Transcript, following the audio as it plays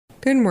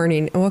Good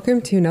morning, and welcome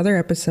to another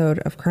episode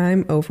of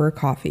Crime Over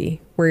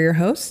Coffee. We're your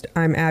host.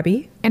 I'm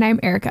Abby. And I'm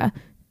Erica.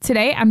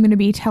 Today, I'm going to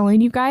be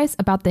telling you guys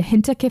about the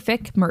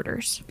Hinterkaifeck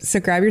Murders. So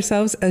grab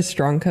yourselves a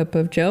strong cup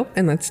of Joe,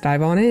 and let's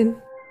dive on in.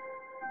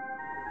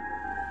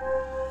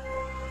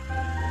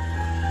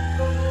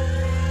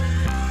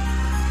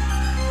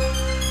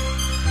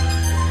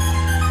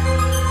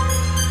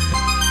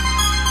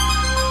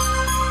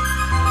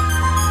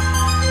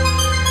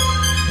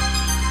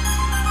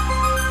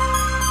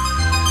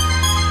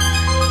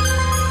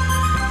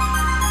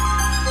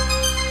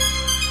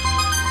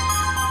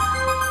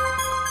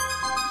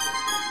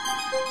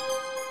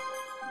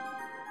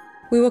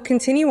 We will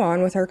continue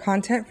on with our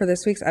content for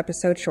this week's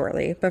episode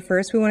shortly, but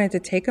first we wanted to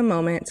take a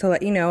moment to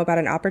let you know about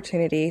an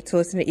opportunity to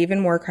listen to even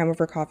more Crime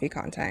Over Coffee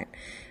content.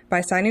 By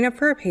signing up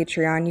for our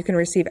Patreon, you can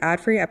receive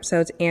ad-free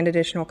episodes and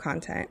additional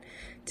content.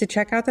 To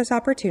check out this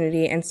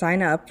opportunity and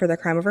sign up for the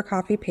Crime Over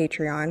Coffee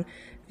Patreon,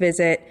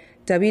 visit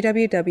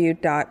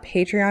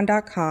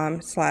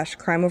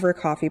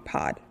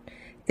www.patreon.com/crimeovercoffeepod.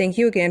 Thank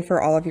you again for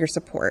all of your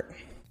support.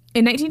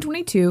 In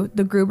 1922,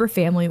 the Gruber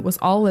family was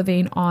all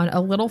living on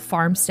a little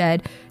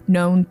farmstead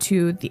known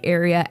to the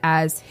area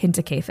as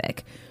Hinterkaifeck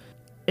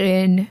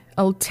in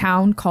a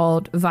town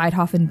called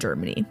Weidhofen,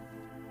 Germany.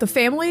 The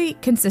family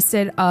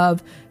consisted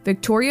of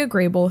Victoria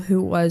Grable,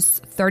 who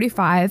was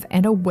 35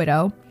 and a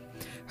widow,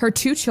 her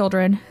two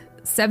children,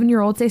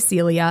 7-year-old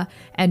Cecilia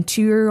and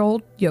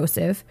 2-year-old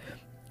Josef,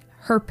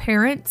 her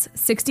parents,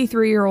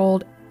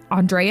 63-year-old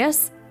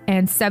Andreas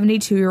and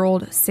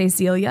 72-year-old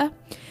Cecilia,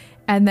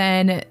 and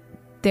then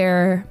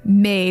their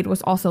maid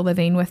was also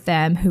living with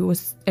them,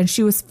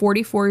 she was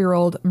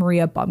 44-year-old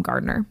Maria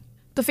Baumgartner.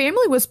 The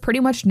family was pretty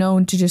much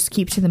known to just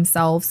keep to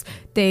themselves.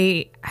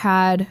 They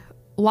had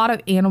a lot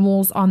of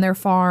animals on their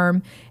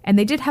farm, and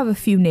they did have a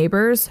few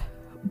neighbors,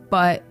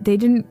 but they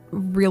didn't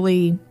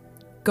really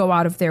go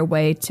out of their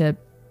way to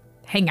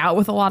hang out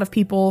with a lot of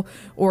people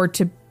or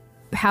to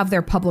have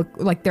their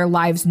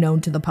lives known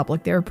to the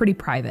public. They were pretty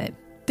private.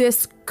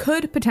 This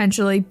could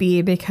potentially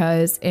be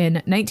because in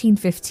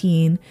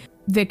 1915,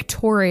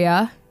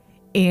 Victoria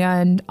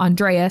and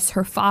Andreas,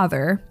 her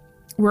father,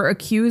 were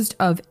accused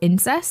of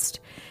incest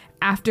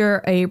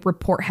after a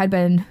report had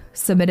been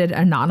submitted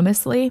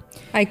anonymously.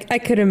 I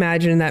could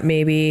imagine that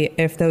maybe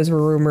if those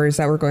were rumors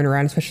that were going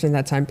around, especially in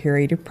that time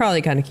period, you'd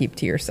probably kind of keep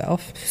to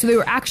yourself. So they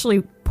were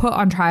actually put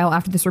on trial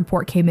after this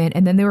report came in,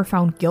 and then they were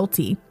found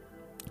guilty.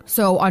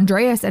 So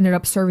Andreas ended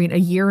up serving a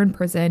year in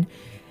prison,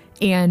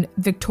 and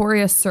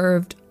Victoria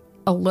served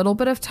a little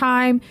bit of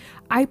time.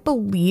 I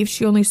believe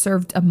she only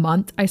served a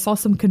month. I saw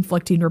some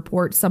conflicting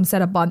reports. Some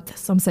said a month,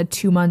 some said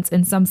 2 months,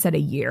 and some said a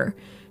year.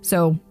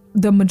 So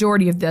the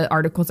majority of the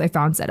articles I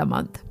found said a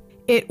month.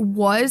 It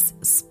was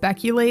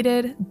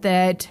speculated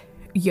that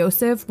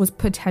Josef was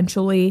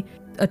potentially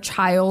a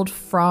child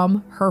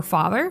from her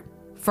father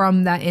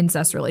from that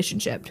incest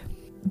relationship.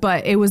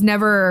 But it was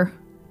never,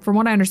 from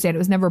what I understand, it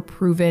was never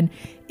proven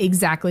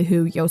exactly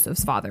who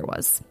Josef's father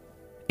was.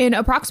 In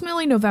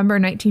approximately November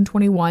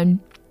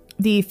 1921,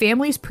 the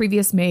family's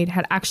previous maid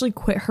had actually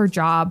quit her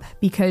job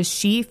because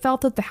she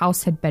felt that the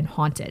house had been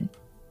haunted.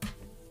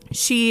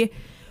 She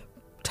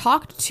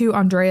talked to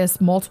Andreas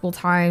multiple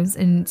times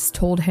and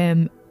told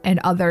him and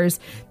others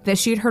that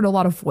she had heard a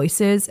lot of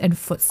voices and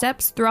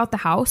footsteps throughout the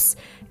house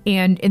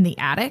and in the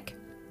attic.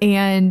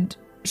 And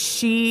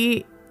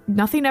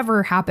nothing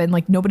ever happened.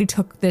 Like, nobody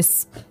took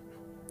this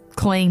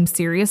claim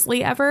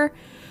seriously ever.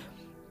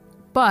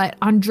 But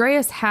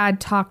Andreas had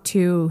talked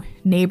to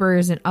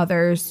neighbors and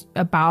others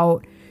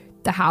about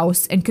the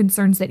house and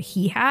concerns that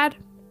he had.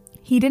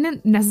 He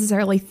didn't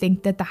necessarily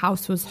think that the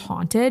house was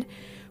haunted,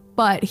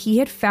 but he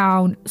had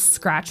found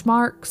scratch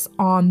marks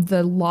on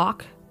the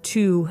lock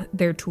to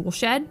their tool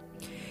shed.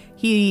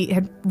 He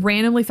had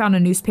randomly found a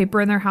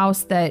newspaper in their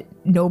house that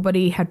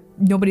nobody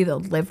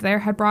that lived there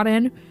had brought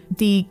in.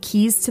 The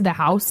keys to the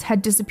house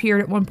had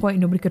disappeared at one point.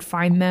 Nobody could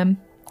find them.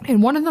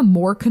 And one of the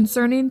more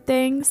concerning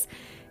things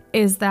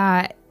is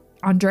that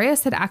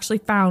Andreas had actually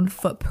found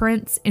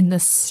footprints in the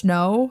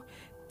snow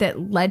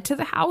that led to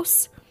the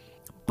house,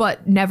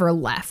 but never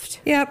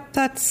left. Yep,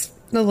 that's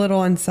a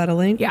little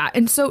unsettling. Yeah,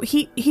 and so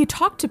he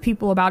talked to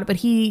people about it, but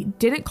he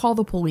didn't call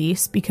the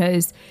police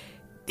because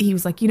he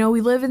was like, we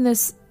live in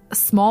this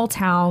small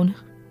town.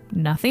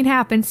 Nothing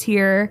happens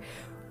here.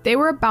 They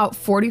were about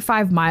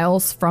 45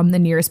 miles from the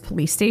nearest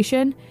police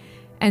station,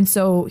 and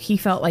so he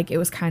felt like it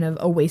was kind of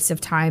a waste of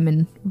time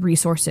and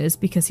resources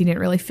because he didn't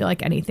really feel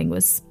like anything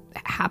was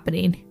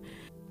happening.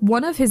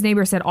 One of his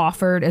neighbors had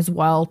offered as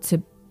well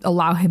to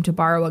allow him to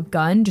borrow a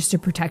gun just to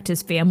protect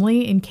his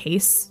family in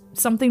case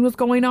something was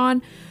going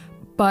on,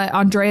 but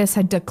Andreas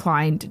had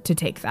declined to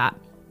take that.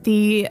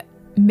 The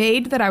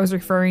maid that I was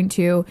referring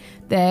to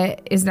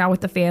that is now with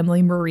the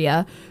family,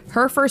 Maria,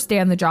 her first day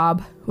on the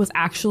job was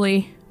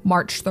actually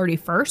March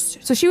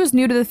 31st. So she was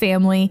new to the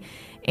family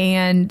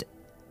and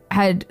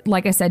had,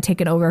 like I said,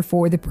 taken over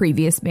for the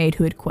previous maid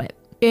who had quit.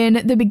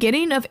 In the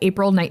beginning of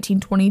April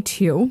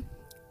 1922,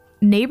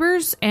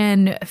 neighbors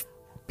and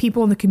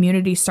people in the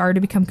community started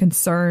to become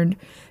concerned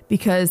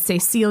because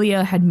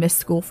Cecilia had missed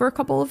school for a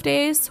couple of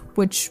days,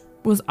 which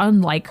was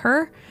unlike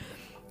her.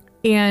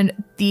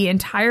 And the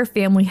entire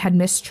family had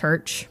missed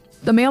church.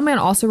 The mailman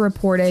also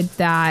reported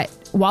that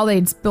while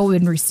they'd still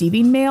been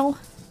receiving mail,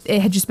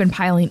 it had just been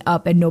piling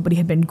up and nobody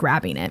had been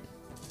grabbing it.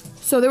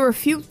 So there were a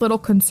few little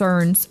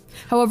concerns.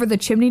 However, the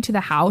chimney to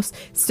the house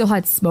still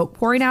had smoke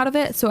pouring out of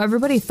it. So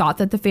everybody thought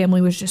that the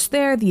family was just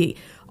there.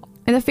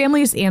 And the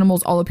family's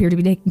animals all appeared to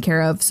be taken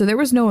care of. So there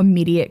was no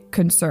immediate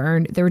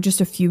concern. There were just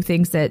a few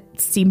things that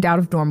seemed out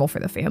of normal for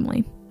the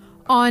family.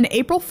 On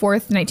April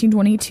 4th,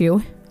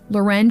 1922,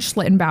 Loren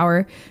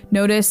Schlittenbauer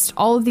noticed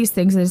all of these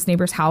things at his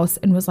neighbor's house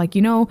and was like,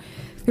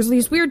 there's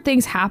these weird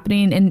things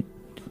happening, and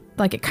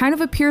like it kind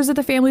of appears that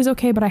the family's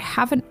okay, but I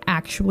haven't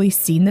actually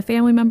seen the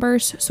family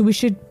members, so we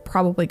should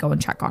probably go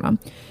and check on them.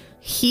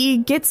 He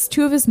gets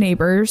two of his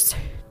neighbors,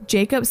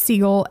 Jacob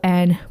Siegel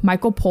and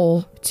Michael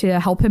Pohl, to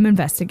help him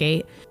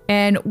investigate.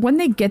 And when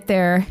they get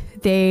there,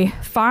 they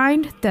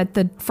find that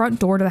the front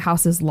door to the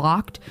house is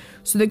locked.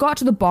 So they go out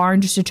to the barn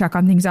just to check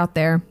on things out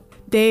there.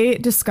 They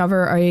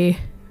discover a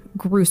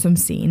gruesome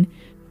scene.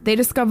 They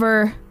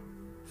discover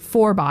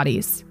 4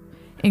 bodies,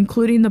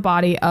 including the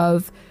body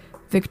of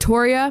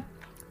Victoria,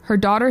 her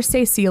daughter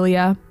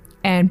Cecilia,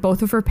 and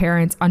both of her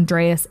parents,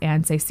 Andreas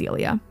and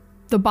Cecilia.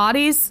 The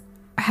bodies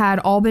had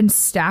all been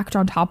stacked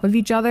on top of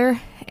each other,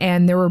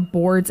 and there were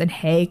boards and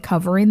hay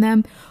covering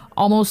them,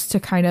 almost to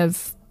kind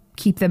of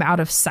keep them out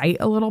of sight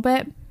a little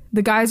bit.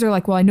 The guys are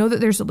like, well, I know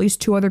that there's at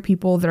least 2 other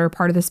people that are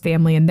part of this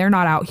family, and they're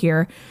not out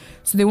here.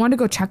 So they want to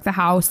go check the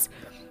house.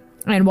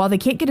 And while they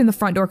can't get in the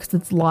front door because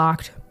it's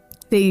locked,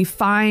 they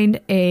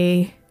find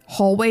a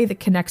hallway that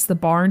connects the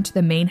barn to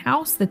the main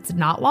house that's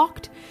not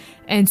locked.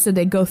 And so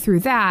they go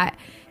through that.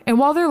 And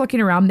while they're looking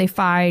around, they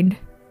find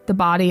the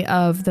body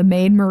of the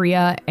maid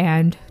Maria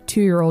and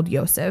 2-year-old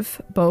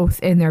Joseph, both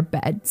in their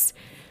beds.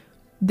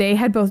 They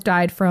had both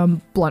died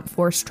from blunt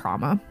force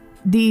trauma.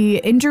 The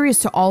injuries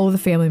to all of the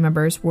family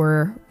members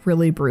were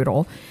really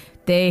brutal.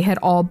 They had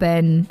all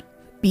been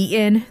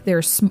beaten.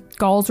 Their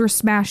skulls were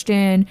smashed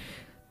in.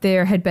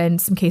 There had been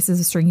some cases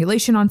of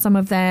strangulation on some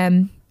of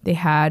them. They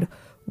had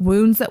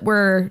wounds that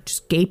were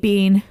just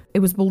gaping.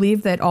 It was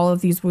believed that all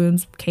of these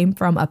wounds came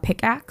from a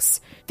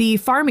pickaxe. The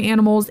farm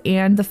animals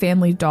and the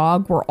family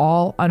dog were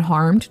all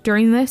unharmed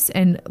during this.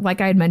 And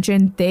like I had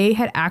mentioned, they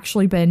had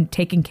actually been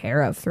taken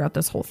care of throughout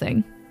this whole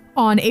thing.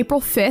 On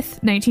April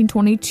 5th,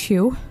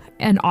 1922,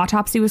 an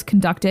autopsy was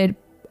conducted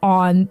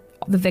on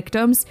the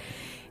victims,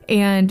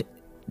 and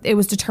it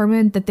was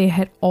determined that they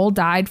had all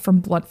died from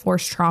blunt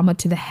force trauma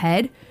to the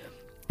head.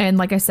 And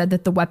like I said,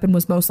 that the weapon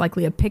was most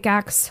likely a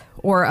pickaxe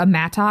or a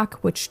mattock,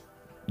 which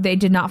they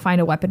did not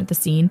find a weapon at the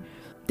scene.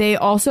 They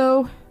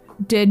also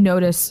did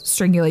notice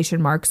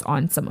strangulation marks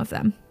on some of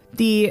them.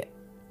 The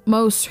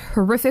most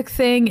horrific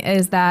thing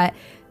is that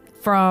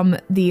from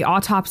the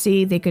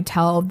autopsy, they could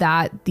tell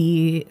that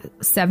the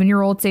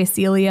 7-year-old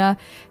Cecilia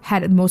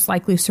had most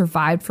likely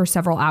survived for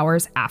several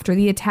hours after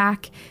the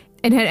attack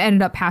and had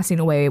ended up passing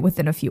away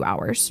within a few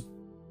hours.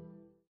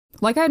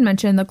 Like I had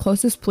mentioned, the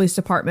closest police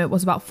department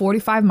was about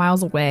 45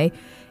 miles away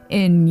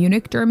in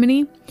Munich,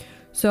 Germany.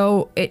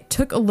 So it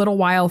took a little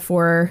while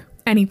for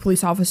any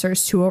police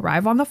officers to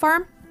arrive on the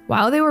farm.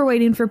 While they were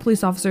waiting for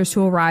police officers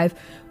to arrive,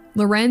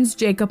 Lorenz,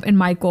 Jacob, and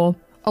Michael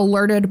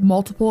alerted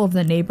multiple of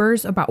the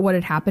neighbors about what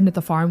had happened at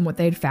the farm, what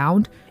they'd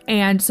found.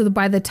 And so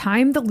by the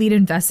time the lead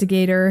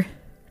investigator,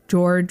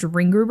 George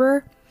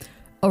Ringgruber,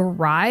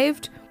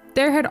 arrived,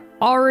 there had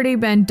already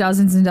been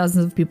dozens and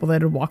dozens of people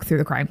that had walked through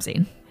the crime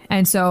scene.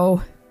 And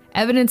so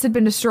evidence had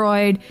been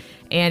destroyed,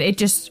 and it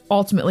just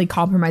ultimately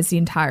compromised the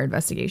entire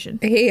investigation.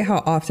 I hate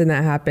how often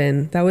that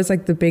happened. That was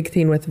like the big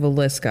thing with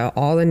Villisca.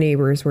 All the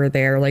neighbors were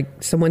there.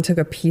 Like someone took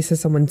a piece of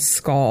someone's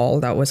skull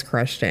that was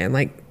crushed in.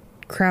 Like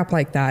crap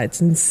like that. It's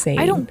insane.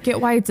 I don't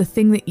get why it's a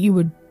thing that you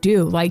would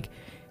do. Like,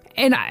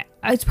 and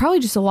it's probably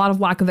just a lot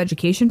of lack of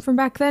education from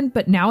back then.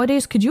 But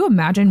nowadays, could you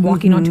imagine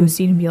walking onto a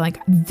scene and be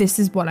like, this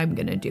is what I'm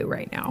going to do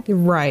right now?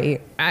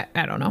 Right.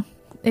 I don't know.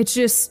 It's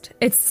just,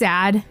 it's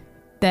sad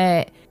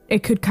that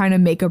it could kind of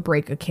make or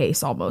break a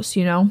case almost,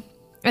 you know?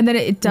 And then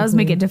it does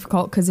make it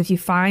difficult because if you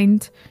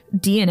find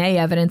DNA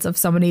evidence of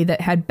somebody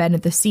that had been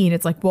at the scene,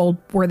 it's like, well,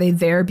 were they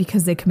there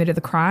because they committed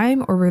the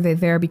crime, or were they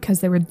there because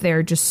they were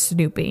there just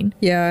snooping?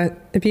 Yeah,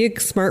 it'd be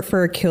smart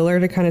for a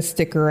killer to kind of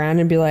stick around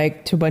and be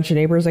like to a bunch of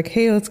neighbors like,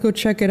 hey, let's go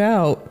check it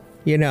out.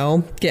 You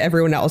know, get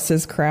everyone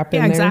else's crap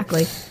in there. Yeah,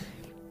 exactly.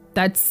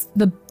 That's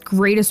the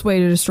greatest way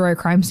to destroy a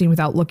crime scene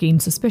without looking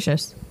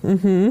suspicious.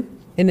 And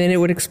then it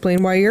would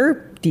explain why your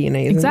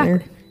DNA is in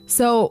there.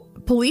 So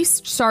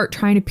police start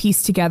trying to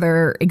piece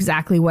together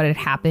exactly what had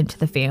happened to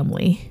the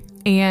family.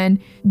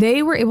 And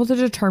they were able to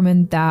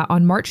determine that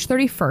on March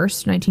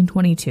 31st,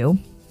 1922,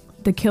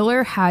 the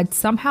killer had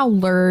somehow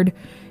lured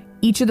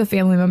each of the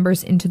family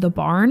members into the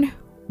barn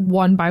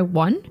one by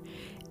one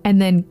and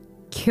then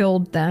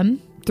killed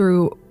them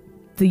through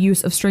the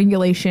use of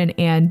strangulation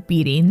and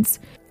beatings.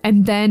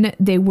 And then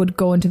they would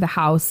go into the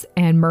house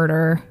and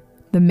murder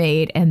the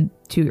maid and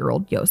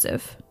 2-year-old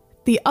Joseph.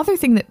 The other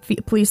thing that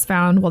police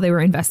found while they were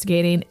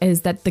investigating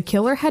is that the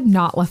killer had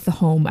not left the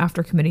home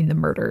after committing the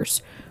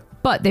murders,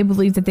 but they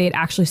believed that they had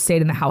actually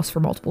stayed in the house for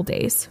multiple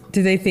days.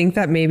 Did they think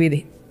that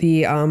maybe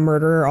the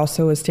murderer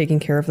also was taking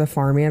care of the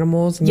farm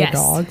animals and the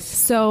dogs?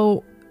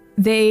 So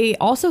they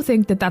also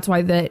think that that's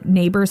why the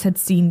neighbors had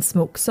seen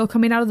smoke still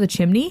coming out of the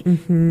chimney.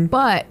 Mm-hmm.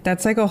 But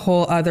that's like a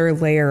whole other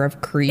layer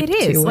of creep. It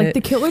is. Like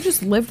the killer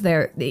just lived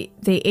there. They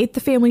ate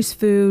the family's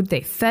food.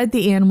 They fed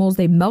the animals.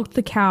 They milked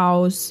the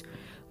cows.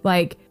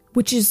 Like,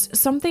 which is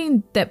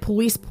something that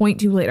police point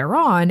to later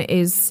on,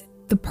 is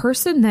the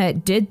person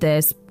that did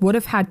this would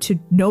have had to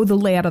know the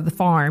layout of the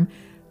farm,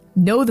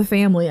 know the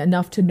family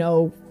enough to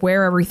know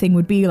where everything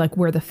would be, like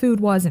where the food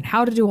was and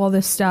how to do all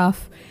this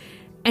stuff.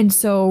 And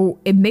so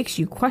it makes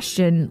you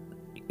question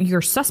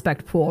your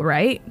suspect pool,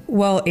 right?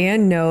 Well,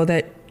 and know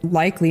that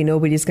likely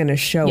nobody's going to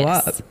show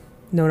up.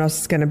 No one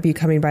else is going to be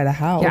coming by the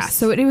house. Yeah,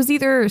 so it was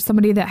either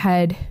somebody that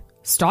had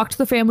stalked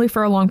the family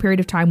for a long period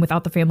of time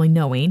without the family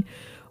knowing,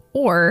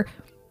 or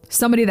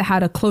somebody that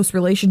had a close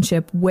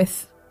relationship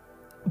with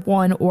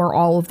one or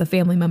all of the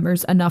family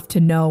members enough to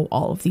know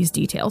all of these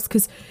details.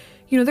 Because,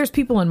 you know, there's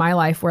people in my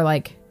life where,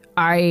 like,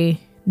 I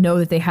know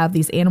that they have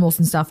these animals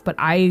and stuff, but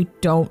I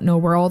don't know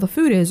where all the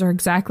food is or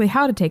exactly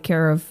how to take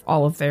care of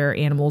all of their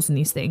animals and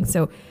these things.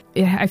 So,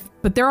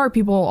 but there are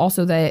people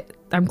also that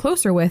I'm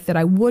closer with that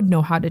I would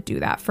know how to do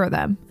that for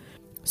them.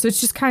 So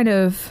it's just kind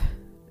of,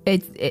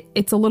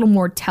 it's a little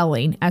more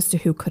telling as to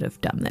who could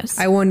have done this.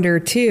 I wonder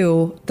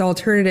too, the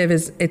alternative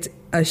is it's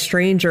a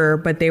stranger,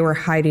 but they were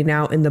hiding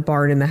out in the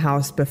barn in the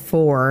house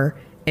before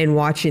and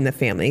watching the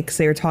family because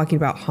they were talking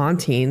about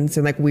hauntings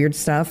and like weird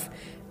stuff.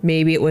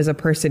 Maybe it was a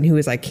person who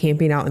was like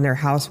camping out in their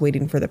house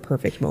waiting for the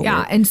perfect moment.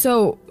 Yeah. And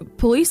so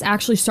police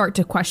actually start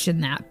to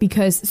question that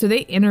because so they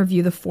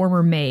interview the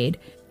former maid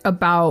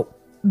about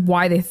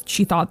why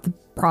she thought the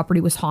property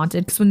was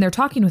haunted. Because when they're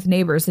talking with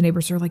neighbors, the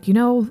neighbors are like, you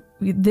know,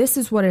 this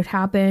is what had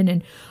happened.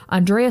 And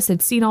Andreas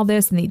had seen all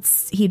this and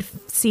he'd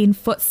seen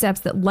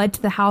footsteps that led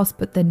to the house,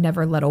 but then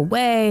never led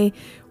away.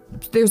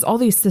 There's all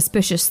these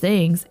suspicious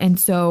things. And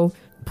so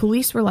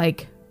police were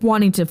like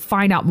wanting to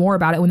find out more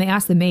about it. When they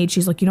asked the maid,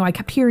 she's like, you know, I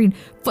kept hearing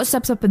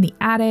footsteps up in the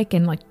attic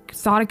and like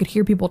thought I could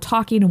hear people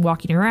talking and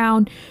walking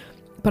around.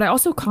 But I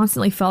also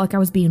constantly felt like I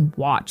was being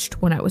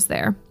watched when I was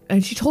there.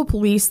 And she told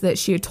police that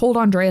she had told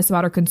Andreas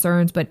about her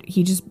concerns, but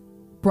he just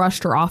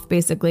brushed her off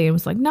basically and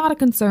was like, not a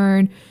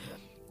concern,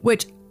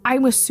 which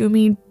I'm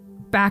assuming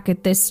back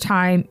at this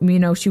time, you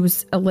know, she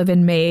was a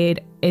live-in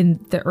maid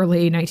in the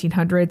early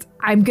 1900s.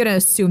 I'm going to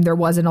assume there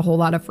wasn't a whole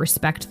lot of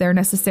respect there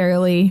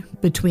necessarily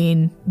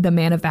between the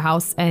man of the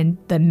house and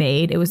the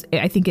maid.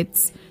 I think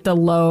it's the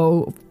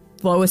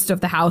lowest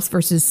of the house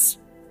versus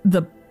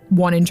the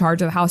one in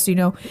charge of the house, you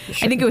know.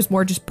 Sure. I think it was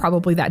more just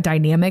probably that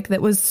dynamic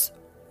that was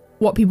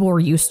what people were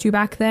used to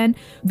back then,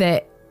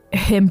 that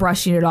him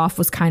brushing it off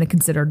was kind of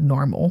considered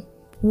normal.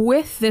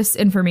 With this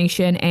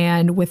information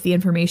and with the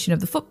information of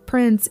the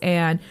footprints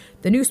and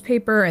the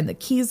newspaper and the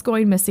keys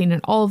going missing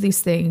and all of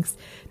these things,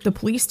 the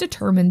police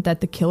determined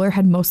that the killer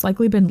had most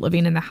likely been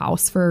living in the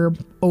house for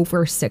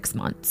over 6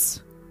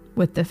 months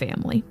with the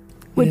family,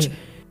 which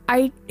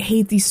I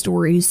hate these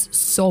stories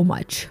so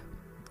much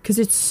because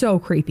it's so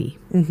creepy.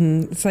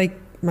 Mm-hmm. It's like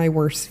my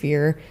worst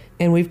fear.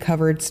 And we've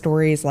covered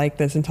stories like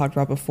this and talked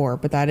about before,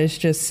 but that is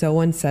just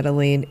so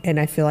unsettling. And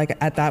I feel like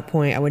at that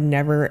point, I would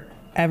never,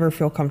 ever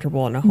feel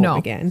comfortable in a home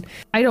again.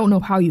 I don't know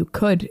how you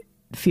could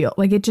feel.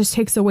 Like it just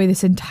takes away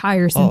this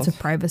entire sense of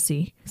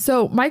privacy.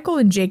 So Michael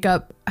and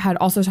Jacob had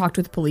also talked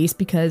with police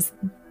because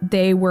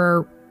they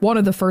were one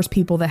of the first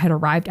people that had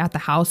arrived at the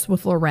house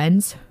with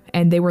Lorenz,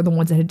 and they were the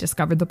ones that had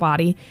discovered the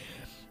body.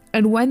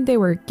 And when they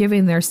were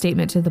giving their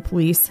statement to the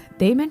police,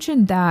 they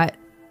mentioned that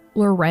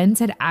Lorenz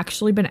had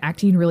actually been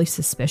acting really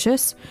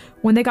suspicious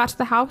when they got to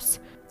the house.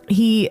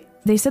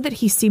 They said that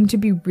he seemed to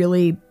be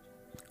really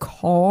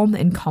calm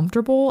and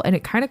comfortable, and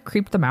it kind of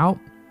creeped them out.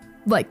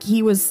 Like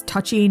he was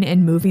touching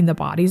and moving the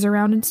bodies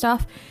around and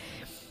stuff.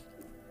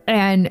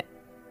 And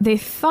they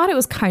thought it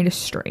was kind of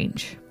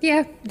strange.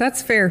 Yeah,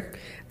 that's fair.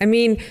 I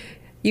mean,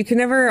 you can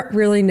never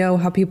really know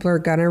how people are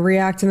gonna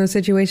react in those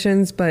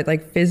situations, but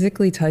like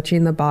physically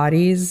touching the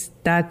bodies,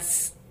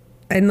 that's,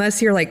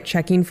 unless you're like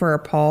checking for a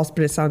pulse,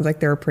 but it sounds like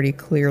they're pretty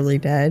clearly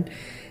dead.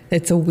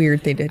 It's a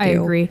weird thing to do. I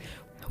agree.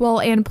 Well,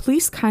 and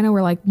police kind of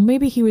were like,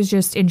 maybe he was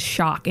just in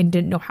shock and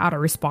didn't know how to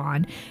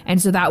respond.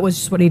 And so that was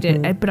just what he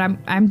did. But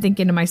I'm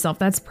thinking to myself,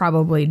 that's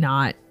probably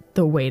not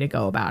the way to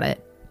go about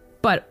it.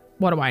 But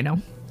what do I know?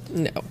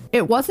 No.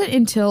 It wasn't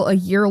until a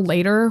year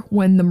later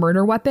when the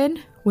murder weapon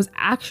was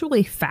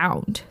actually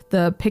found,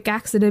 the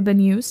pickaxe that had been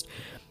used.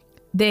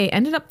 They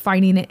ended up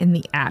finding it in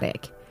the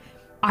attic.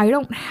 I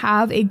don't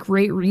have a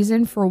great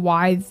reason for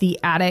why the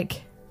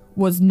attic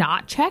was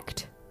not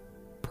checked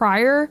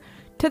prior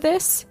to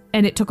this,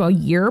 and it took a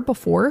year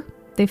before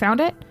they found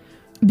it,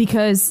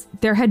 because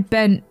there had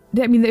been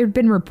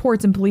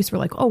reports and police were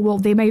like, oh, well,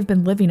 they may have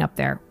been living up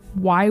there.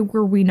 Why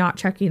were we not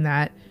checking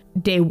that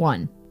day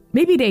one?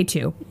 maybe day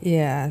 2.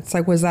 Yeah, it's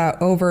like, was it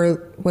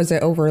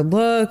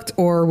overlooked,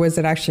 or was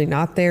it actually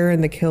not there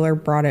and the killer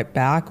brought it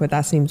back? But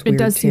that seems weird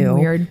too. It does seem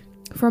weird.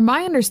 From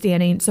my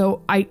understanding,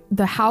 so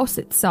the house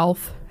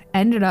itself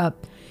ended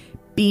up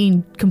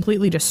being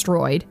completely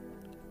destroyed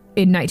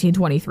in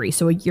 1923,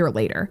 so a year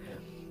later.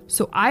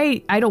 So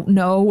I don't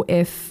know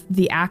if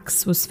the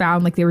axe was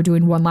found, like they were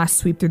doing one last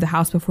sweep through the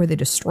house before they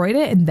destroyed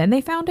it and then they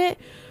found it,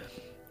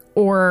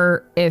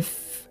 or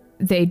if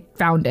they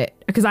found it,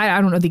 because I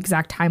don't know the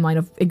exact timeline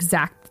of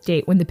exact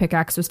date when the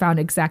pickaxe was found,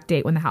 exact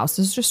date when the house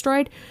was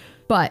destroyed,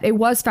 but it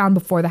was found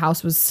before the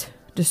house was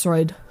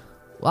destroyed,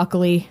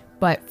 luckily.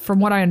 But from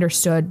what I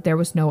understood, there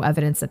was no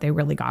evidence that they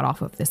really got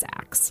off of this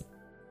axe.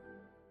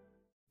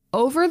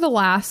 Over the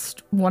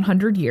last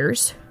 100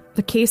 years,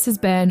 the case has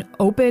been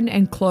open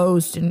and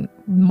closed in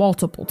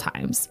multiple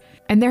times,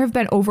 and there have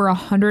been over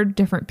 100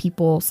 different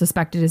people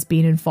suspected as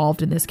being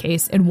involved in this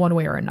case in one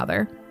way or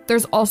another.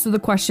 There's also the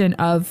question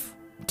of,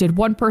 did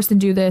one person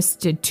do this?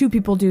 Did 2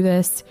 people do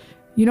this?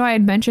 You know, I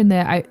had mentioned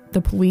that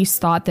the police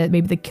thought that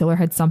maybe the killer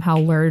had somehow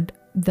lured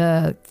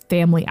the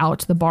family out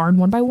to the barn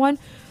one by one,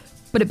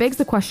 but it begs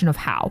the question of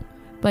how.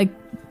 Like,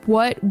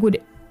 what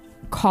would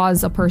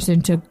cause a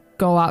person to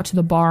go out to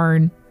the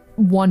barn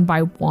one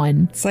by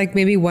one? It's like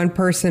maybe one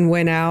person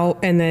went out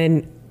and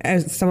then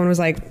as someone was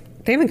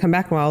like, they haven't come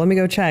back in a while, let me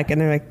go check. And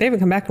they're like, they haven't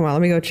come back in a while,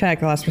 let me go check.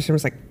 The last person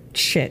was like,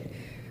 shit,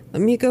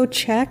 let me go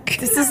check.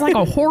 This is like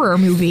a horror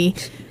movie,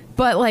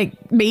 but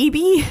like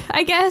maybe,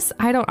 I guess.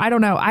 I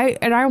don't know. I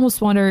almost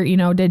wonder, you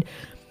know, did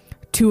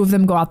 2 of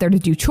them go out there to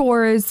do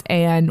chores,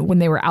 and when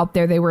they were out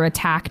there they were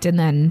attacked, and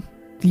then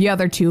the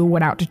other 2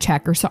 went out to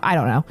check, or so? I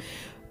don't know.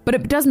 But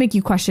it does make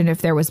you question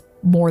if there was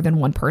more than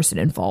one person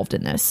involved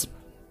in this.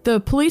 The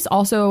police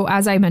also,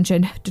 as I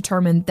mentioned,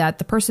 determined that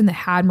the person that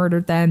had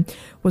murdered them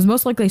was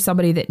most likely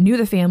somebody that knew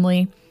the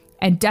family,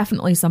 and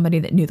definitely somebody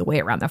that knew the way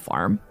around the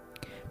farm,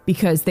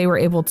 because they were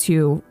able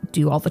to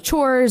do all the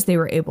chores. They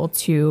were able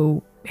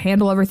to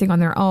handle everything on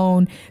their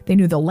own. They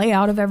knew the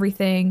layout of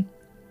everything.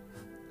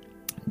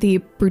 The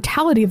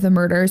brutality of the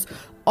murders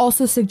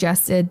also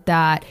suggested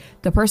that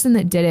the person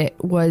that did it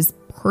was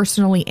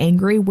personally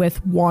angry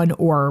with one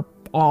or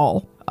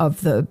all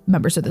of the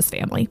members of this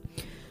family.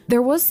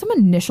 There was some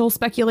initial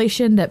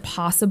speculation that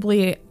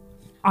possibly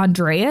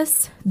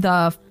Andreas,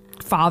 the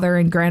father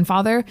and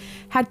grandfather,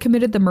 had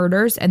committed the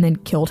murders and then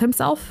killed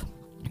himself,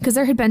 because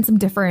there had been some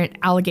different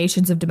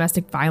allegations of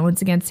domestic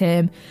violence against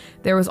him.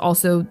 There was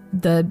also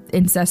the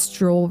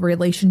ancestral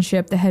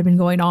relationship that had been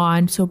going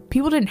on, so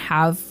people didn't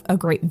have a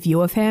great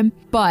view of him.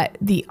 But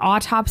the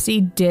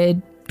autopsy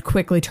did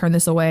quickly turn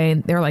this away,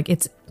 and they're like,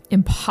 it's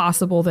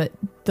impossible that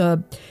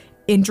the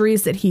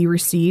injuries that he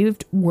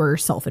received were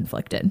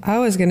self-inflicted. I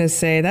was going to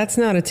say, that's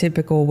not a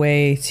typical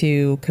way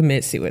to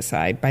commit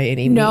suicide by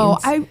any means. No,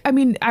 I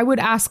mean, I would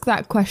ask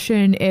that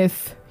question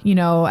if, you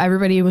know,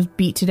 everybody was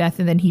beat to death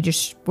and then he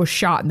just was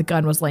shot and the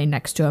gun was laying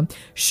next to him.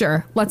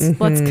 Sure, let's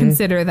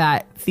consider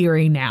that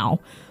theory now.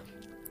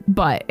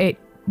 But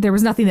there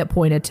was nothing that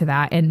pointed to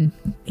that, and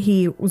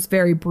he was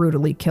very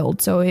brutally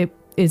killed, so it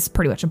is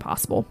pretty much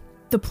impossible.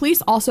 The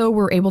police also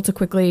were able to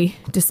quickly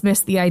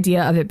dismiss the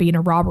idea of it being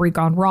a robbery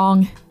gone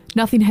wrong.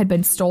 Nothing had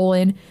been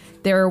stolen.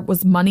 There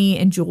was money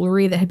and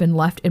jewelry that had been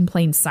left in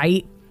plain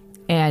sight,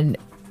 and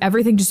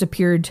everything just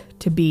appeared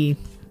to be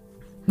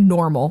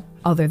normal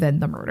other than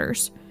the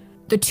murders.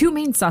 The 2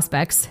 main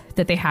suspects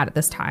that they had at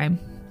this time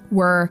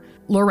were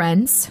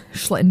Lorenz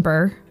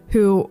Schlittenberg,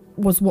 who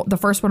was the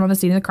first one on the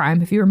scene of the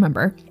crime, if you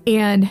remember.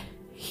 And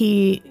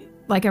he,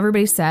 like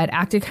everybody said,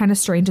 acted kind of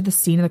strange at the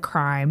scene of the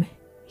crime.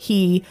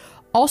 He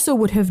also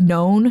would have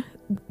known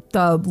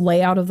the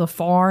layout of the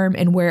farm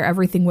and where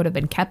everything would have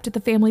been kept at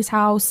the family's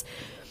house.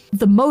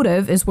 The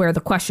motive is where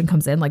the question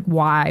comes in, like,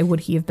 why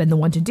would he have been the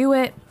one to do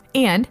it?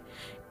 And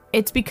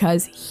it's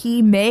because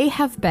he may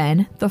have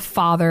been the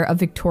father of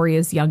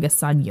Victoria's youngest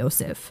son,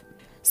 Josef.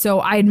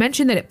 So I had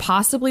mentioned that it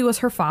possibly was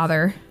her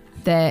father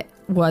that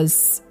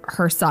was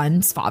her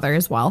son's father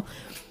as well.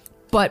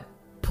 But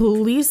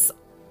police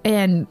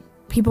and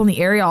people in the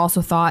area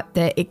also thought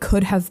that it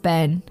could have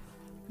been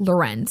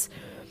Lorenz.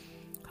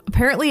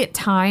 Apparently at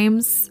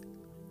times,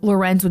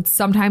 Lorenz would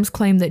sometimes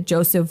claim that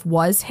Josef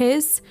was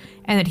his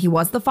and that he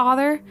was the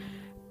father.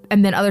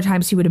 And then other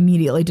times he would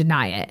immediately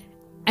deny it.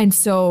 And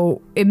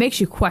so it makes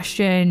you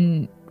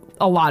question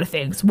a lot of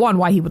things. One,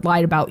 why he would lie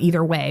about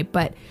either way,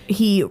 but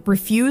he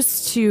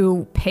refused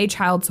to pay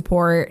child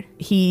support.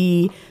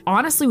 He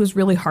honestly was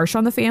really harsh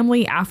on the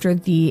family after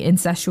the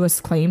incestuous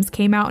claims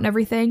came out and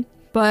everything.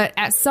 But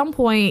at some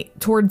point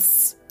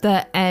towards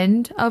the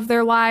end of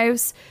their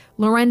lives,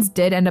 Lorenz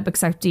did end up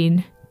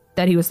accepting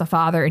that he was the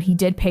father, and he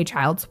did pay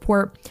child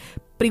support,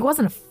 but he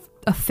wasn't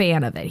a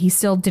fan of it. He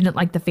still didn't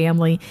like the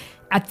family.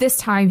 At this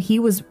time, he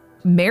was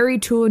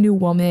married to a new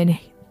woman.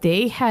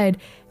 They had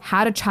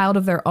had a child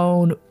of their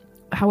own.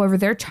 However,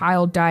 their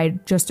child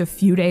died just a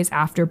few days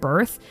after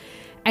birth.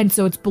 And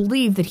so it's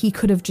believed that he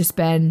could have just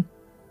been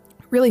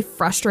really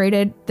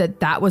frustrated that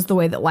that was the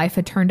way that life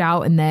had turned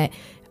out, and that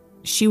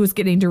she was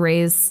getting to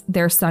raise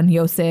their son,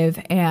 Josef,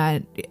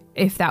 and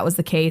if that was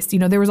the case.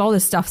 There was all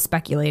this stuff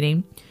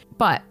speculating,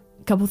 but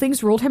a couple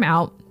things ruled him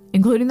out,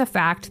 including the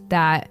fact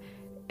that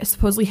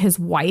supposedly his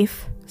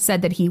wife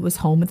said that he was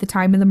home at the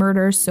time of the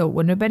murders, so it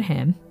wouldn't have been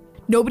him.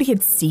 Nobody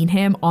had seen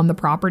him on the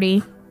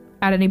property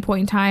at any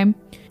point in time.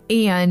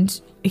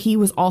 And he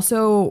was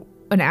also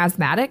an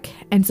asthmatic.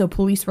 And so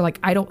police were like,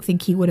 I don't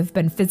think he would have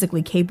been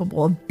physically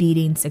capable of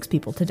beating 6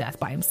 people to death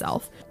by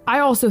himself. I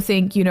also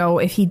think,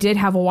 if he did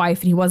have a wife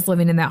and he was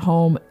living in that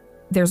home,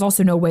 there's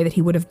also no way that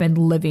he would have been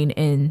living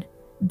in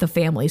the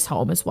family's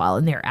home as well,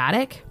 in their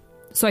attic.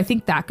 So I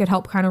think that could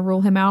help kind of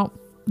rule him out.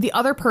 The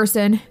other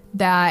person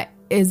that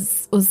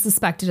was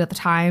suspected at the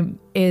time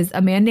is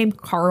a man named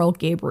Carl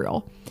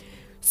Gabriel.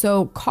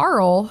 So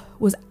Carl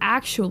was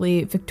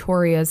actually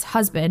Victoria's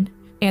husband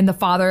and the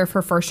father of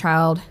her first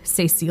child,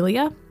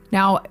 Cecilia.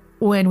 Now,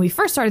 when we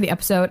first started the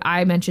episode,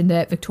 I mentioned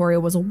that Victoria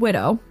was a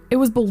widow. It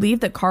was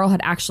believed that Carl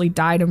had actually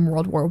died in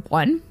World War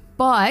I,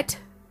 but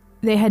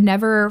they had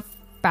never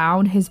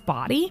found his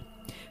body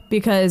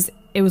because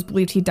it was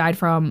believed he died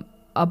from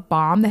a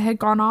bomb that had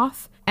gone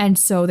off. And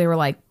so they were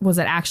like, was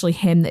it actually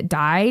him that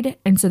died?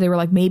 And so they were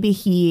like, maybe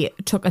he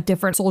took a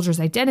different soldier's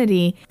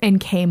identity and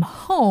came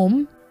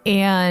home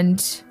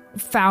and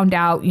found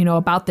out,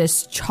 about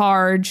this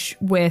charge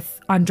with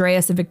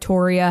Andreas and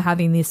Victoria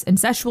having this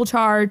incestual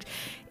charge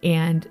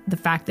and the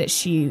fact that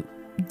she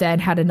then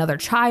had another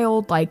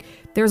child. Like,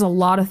 there's a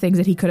lot of things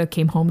that he could have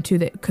came home to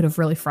that could have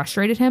really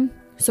frustrated him.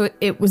 So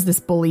it was this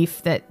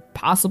belief that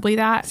possibly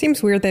that.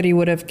 Seems weird that he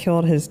would have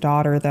killed his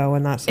daughter, though,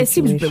 in that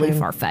situation. It seems really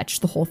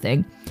far-fetched, the whole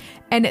thing.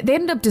 And they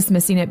ended up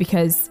dismissing it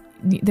because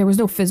there was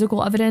no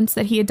physical evidence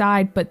that he had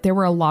died, but there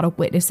were a lot of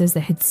witnesses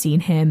that had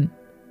seen him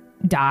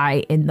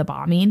die in the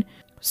bombing.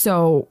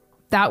 So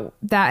that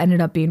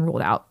ended up being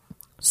ruled out.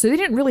 So they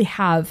didn't really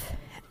have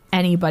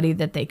anybody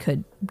that they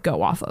could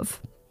go off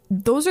of.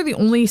 Those are the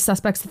only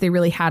suspects that they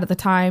really had at the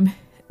time.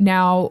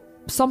 Now,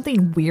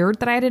 something weird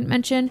that I didn't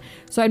mention.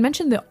 So I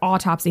mentioned the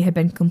autopsy had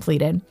been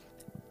completed,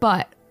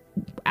 but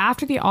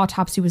after the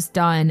autopsy was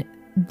done,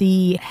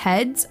 the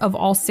heads of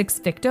all 6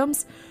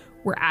 victims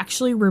were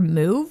actually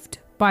removed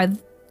by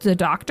the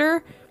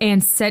doctor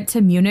and sent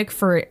to Munich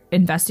for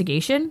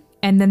investigation.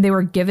 And then they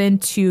were given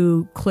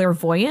to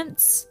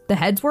clairvoyants, the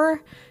heads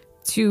were,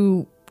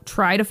 to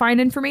try to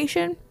find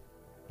information.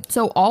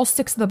 So all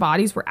 6 of the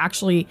bodies were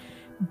actually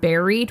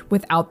buried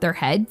without their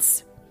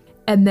heads.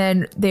 And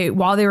then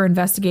while they were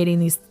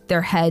investigating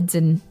their heads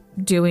and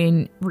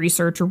doing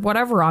research or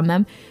whatever on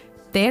them,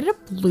 they ended up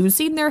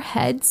losing their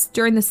heads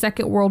during the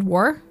Second World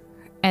War.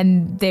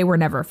 And they were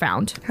never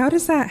found. How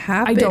does that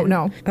happen? I don't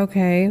know.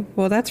 Okay.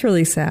 Well, that's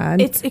really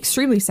sad. It's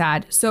extremely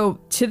sad. So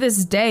to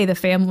this day, the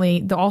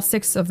family, all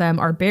 6 of them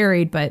are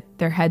buried, but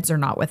their heads are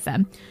not with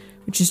them,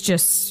 which is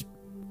just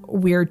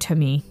weird to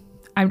me.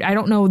 I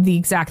don't know the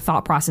exact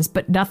thought process,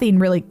 but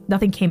nothing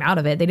came out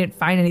of it. They didn't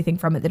find anything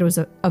from it that was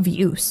of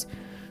use.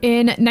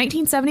 In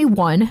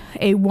 1971,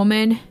 a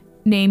woman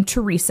named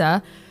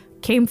Teresa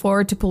came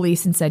forward to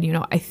police and said,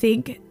 I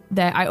think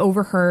that I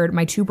overheard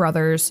my 2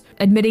 brothers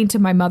admitting to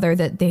my mother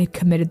that they had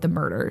committed the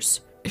murders.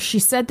 She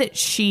said that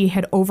she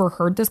had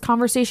overheard this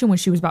conversation when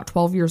she was about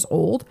 12 years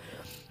old.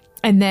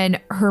 And then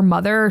her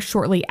mother,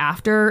 shortly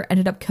after,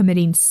 ended up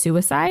committing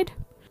suicide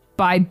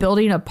by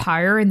building a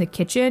pyre in the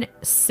kitchen,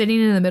 sitting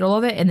in the middle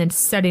of it, and then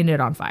setting it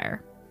on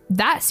fire.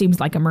 That seems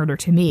like a murder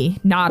to me,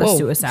 not a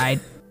suicide.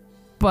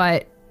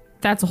 But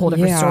that's a whole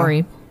different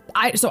story.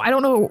 So I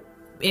don't know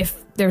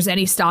if there's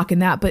any stock in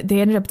that, but they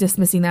ended up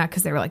dismissing that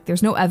because they were like,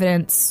 there's no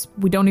evidence.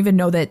 We don't even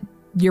know that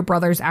your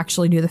brothers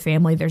actually knew the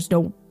family. There's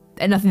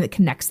nothing that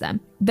connects them.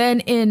 Then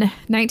in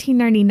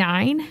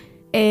 1999,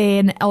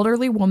 an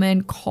elderly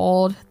woman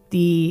called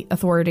the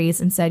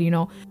authorities and said,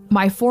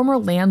 my former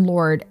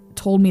landlord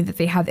told me that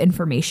they have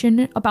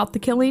information about the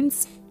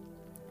killings.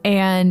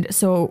 And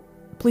so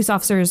police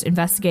officers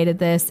investigated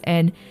this,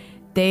 and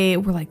they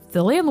were like,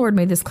 the landlord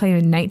made this claim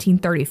in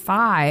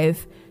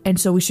 1935. And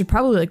so we should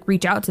probably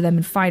reach out to them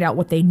and find out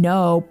what they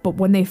know. But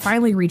when they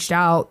finally reached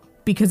out,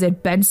 because it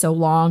had been so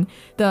long,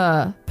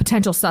 the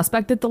potential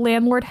suspect that the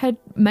landlord had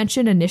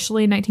mentioned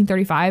initially in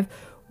 1935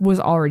 was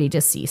already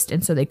deceased.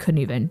 And so they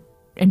couldn't even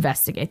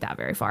investigate that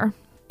very far.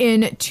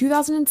 In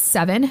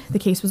 2007, the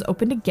case was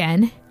opened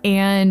again,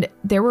 and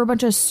there were a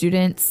bunch of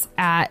students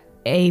at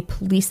a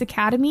police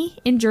academy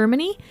in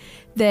Germany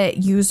that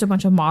used a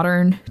bunch of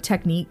modern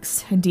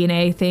techniques and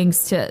DNA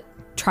things to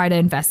try to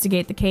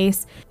investigate the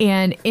case.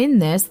 And in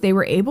this, they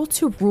were able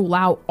to rule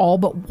out all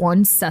but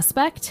one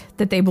suspect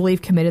that they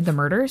believe committed the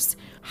murders.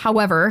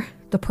 However,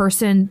 the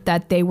person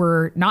that they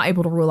were not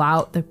able to rule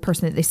out, the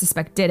person that they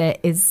suspect did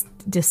it, is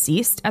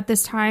deceased at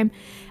this time.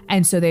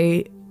 And so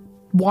they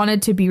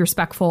wanted to be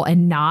respectful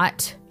and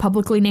not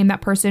publicly name that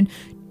person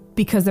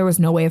because there was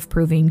no way of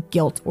proving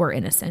guilt or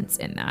innocence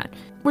in that,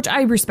 which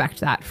I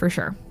respect that for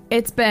sure.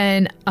 It's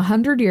been over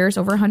 100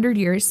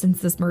 years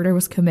since this murder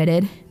was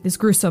committed, this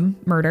gruesome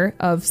murder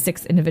of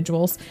 6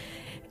 individuals,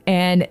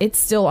 and it's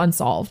still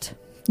unsolved.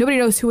 Nobody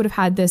knows who would have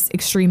had this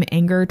extreme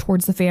anger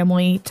towards the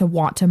family to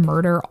want to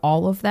murder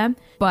all of them.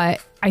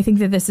 But I think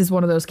that this is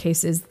one of those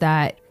cases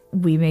that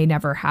we may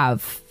never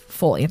have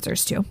full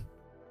answers to.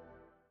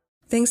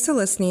 Thanks to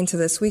listening to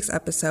this week's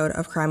episode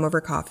of Crime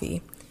Over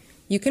Coffee.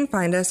 You can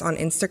find us on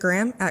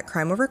Instagram at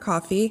Crime Over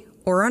Coffee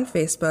or on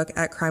Facebook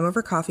at Crime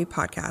Over Coffee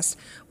Podcast,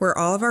 where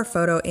all of our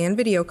photo and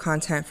video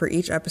content for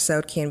each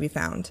episode can be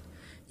found.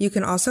 You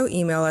can also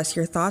email us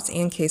your thoughts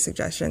and case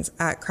suggestions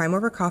at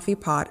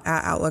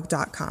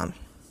crimeovercoffeepod@outlook.com.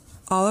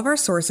 All of our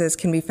sources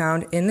can be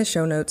found in the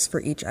show notes for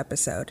each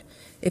episode.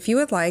 If you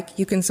would like,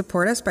 you can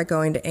support us by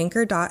going to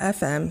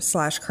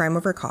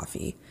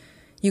anchor.fm/crimeovercoffee.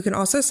 You can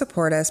also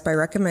support us by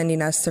recommending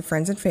us to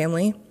friends and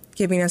family,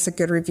 giving us a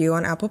good review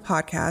on Apple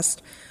Podcast,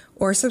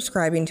 or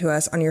subscribing to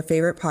us on your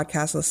favorite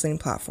podcast listening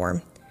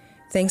platform.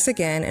 Thanks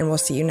again, and we'll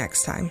see you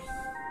next time.